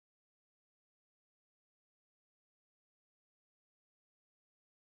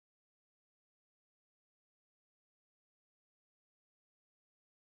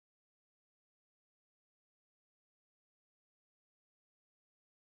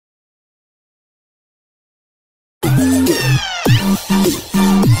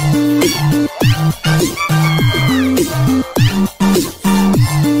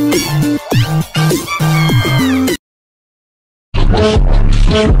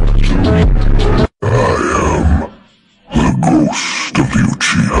The ghost of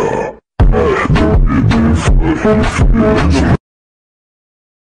Uchiha.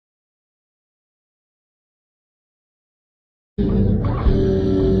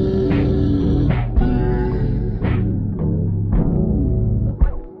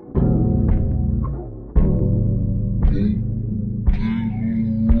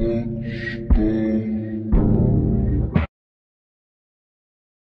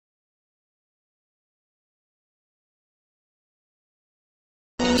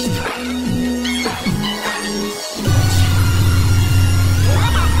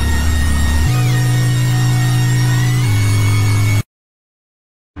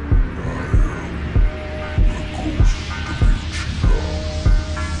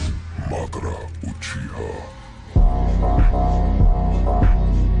 Madara Uchiha.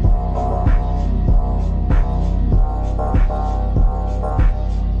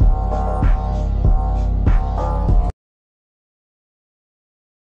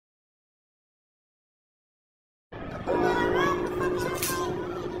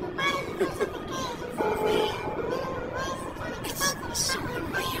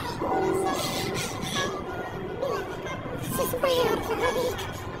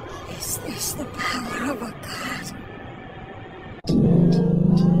 Is this the power of a god?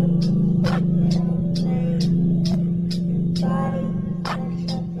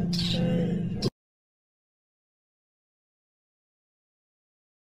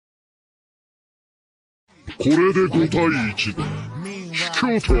これで5対1だ。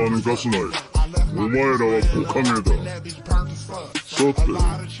卑怯とは抜かすなよ。お前らは木陰だ。さて、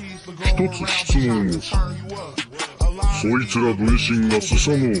一つ質問をする。そいつら分身がス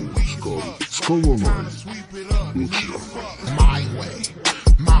サノオを使う、使わない。どちらか。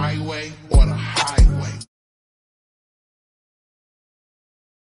My way or the highway.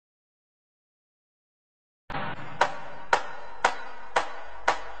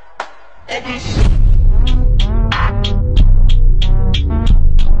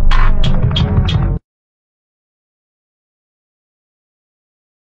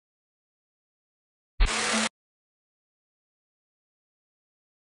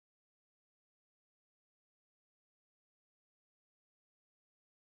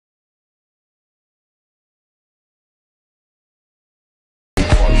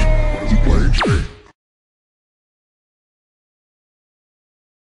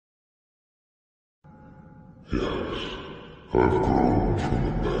 Yes, I've grown from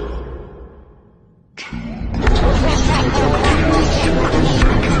a man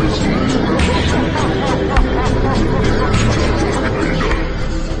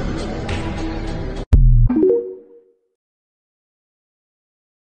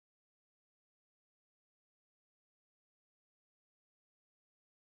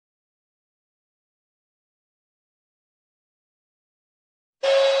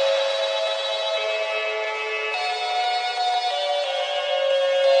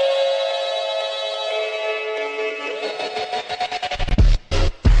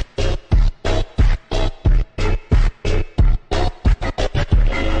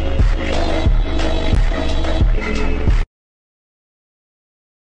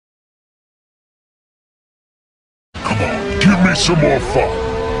Give me some more fun.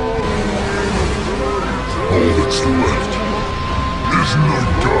 All that's left is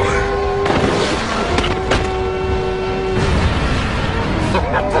night time.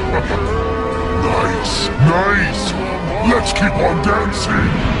 Nice, nice. Let's keep on dancing.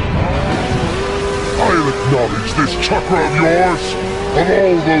 I'll acknowledge this chakra of yours. Of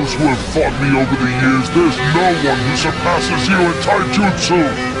all those who have fought me over the years, there's no one who surpasses you in taijutsu.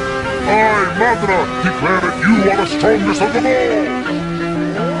 I, Madara, declare that you are the strongest of them all!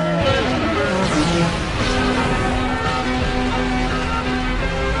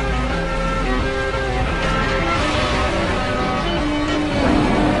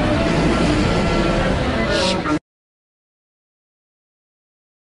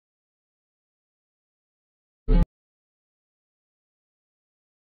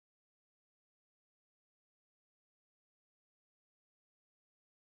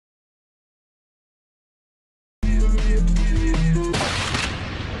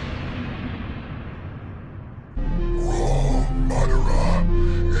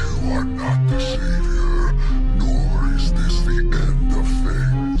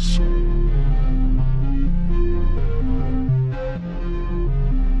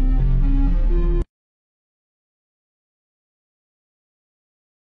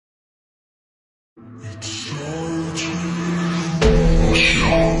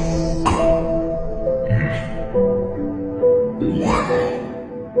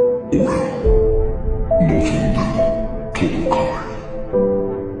 Wake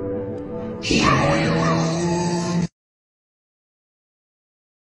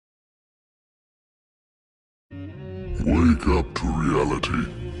up to reality.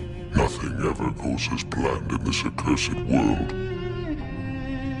 Nothing ever goes as planned in this accursed world.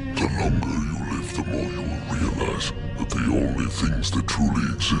 The longer you live, the more you will realize that the only things that truly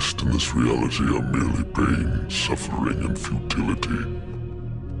exist in this reality are merely pain, suffering, and futility.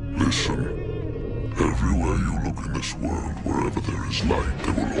 Listen, everywhere you look in this world, wherever there is light,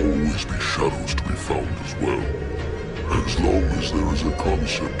 there will always be shadows to be found as well. As long as there is a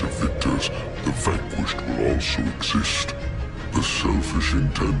concept of victors, the vanquished will also exist. The selfish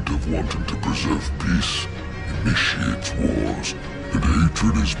intent of wanting to preserve peace initiates wars, and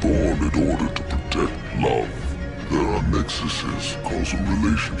hatred is born in order to protect love. There are nexuses, causal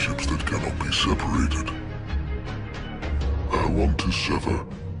relationships that cannot be separated. I want to sever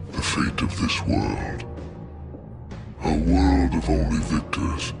the fate of this world. A world of only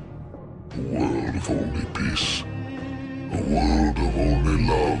victors. A world of only peace. A world of only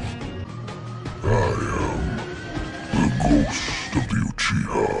love. I am the ghost of the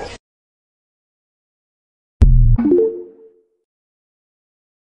Uchiha.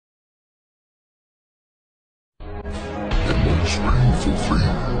 The most painful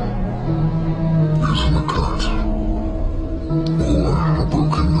thing isn't a cut or a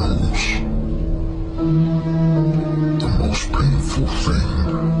broken nose. The most painful thing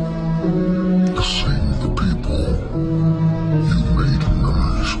is seeing the people you made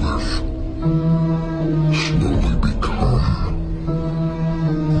memories with slowly become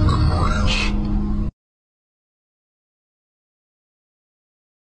memories.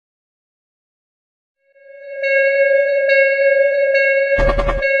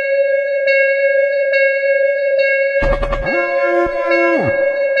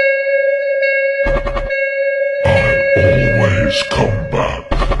 Always come back.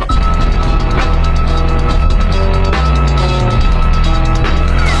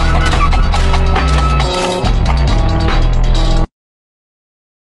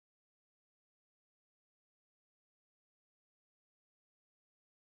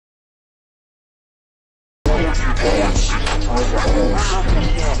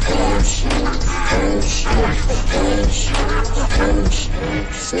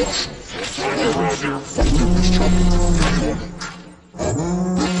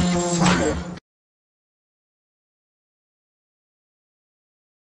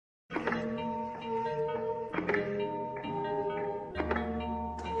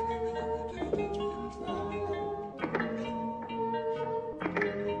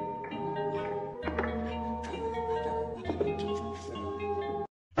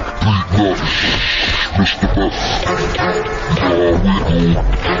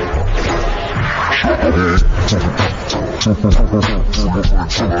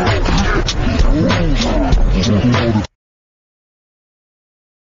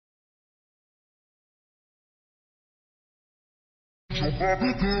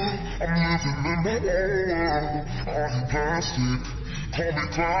 I'm living in my world. I'm plastic. Call me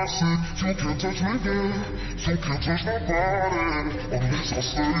classic. You can't touch me there. You can't touch my body. Unless I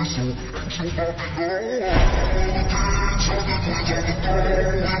say so. Ain't your body know? All the kings on the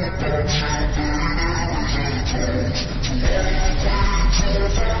queens on the throne. We will pop champagne and raise the toast. To all the queens who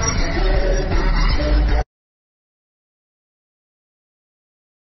are fighting alone. Baby, hold on.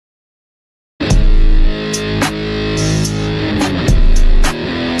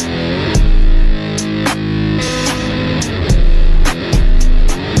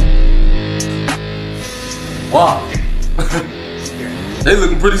 Wow, they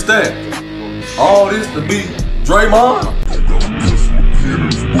looking pretty stacked. All this to be Draymond?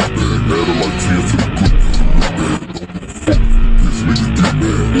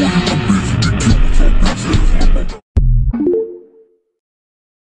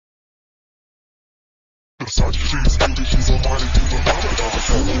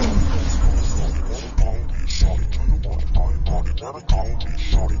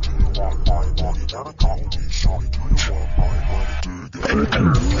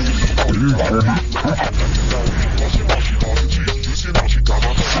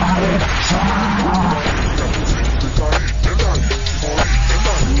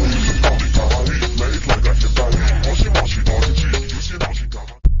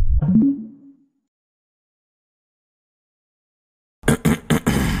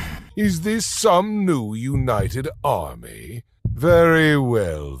 Is this some new united army? Very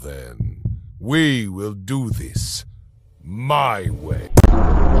well, then. We will do this my way.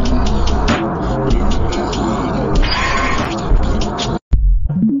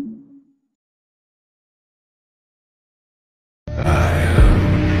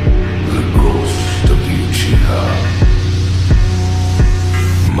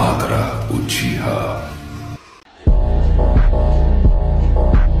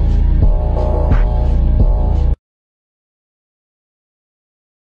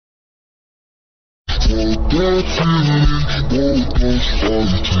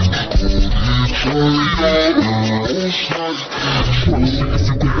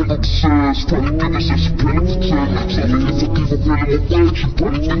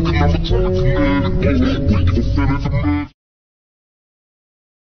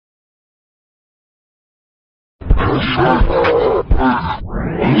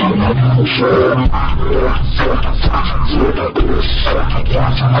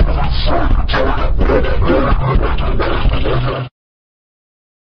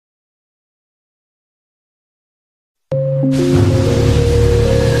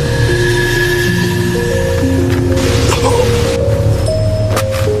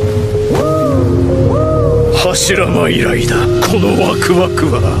 柱間以来だこのワクワク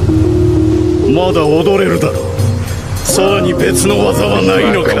は。まだ踊れるだろう。さらに別の技はな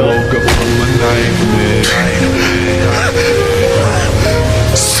いのか。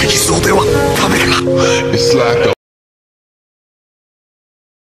石像ではダメか。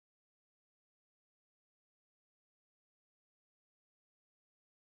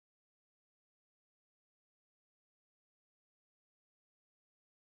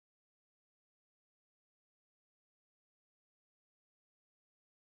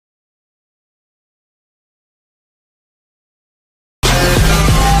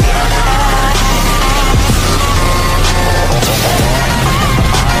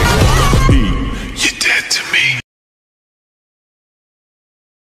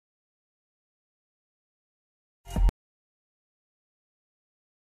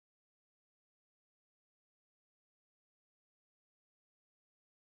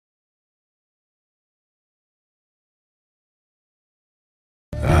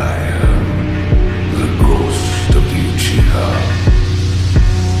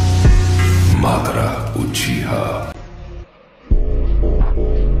Madara Uchiha.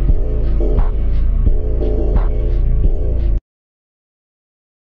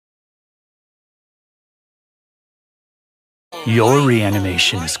 Your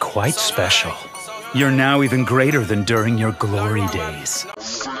reanimation is quite special. You're now even greater than during your glory days.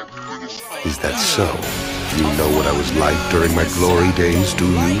 Is that so? You know what I was like during my glory days, do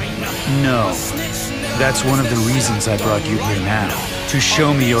you? No. That's one of the reasons I brought you here now. To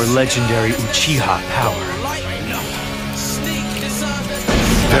show me your legendary Uchiha power.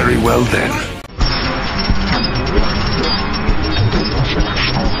 Very well then.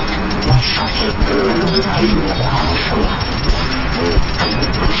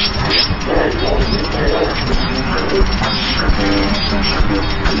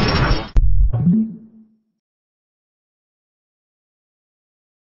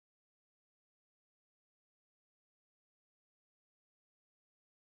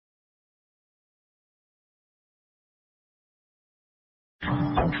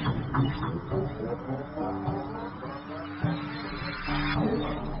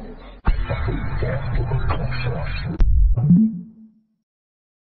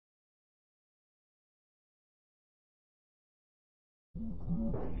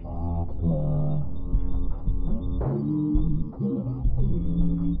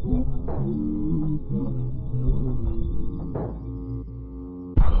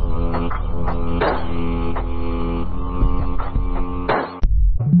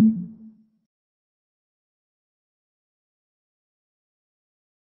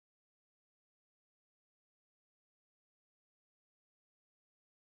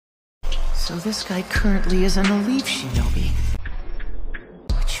 So this guy currently is an elite shinobi.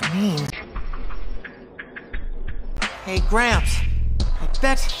 Which means... Hey, Gramps. I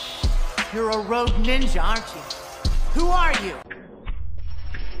bet you're a rogue ninja, aren't you? Who are you?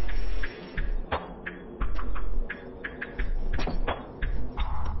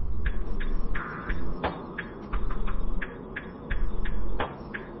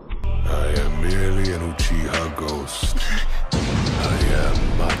 I am merely an Uchiha ghost. I am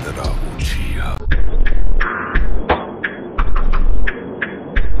Madara Uchiha.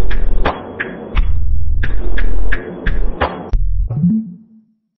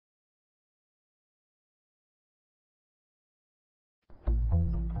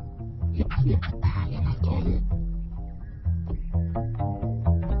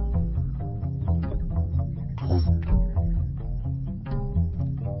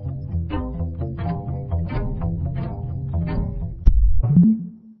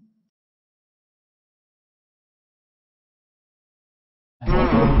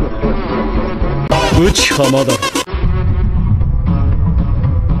 Uchiha Madara.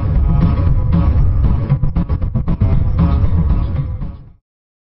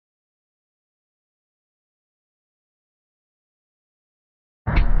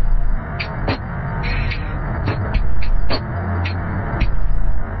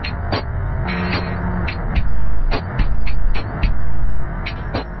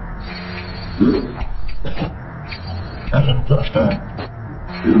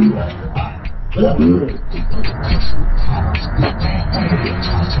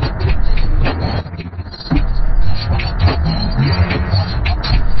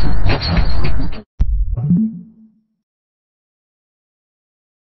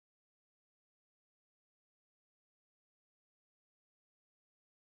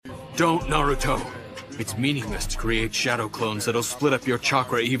 Don't, Naruto. It's meaningless to create shadow clones that'll split up your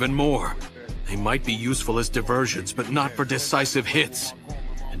chakra even more. They might be useful as diversions, but not for decisive hits.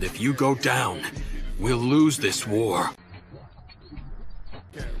 And if you go down, we'll lose this war.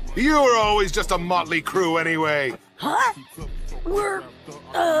 You were always just a motley crew anyway. Huh? We're,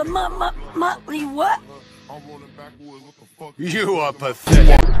 motley what? You are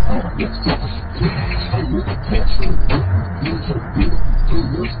pathetic.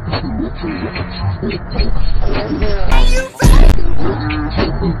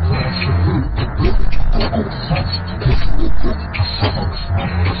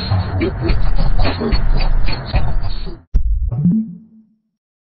 You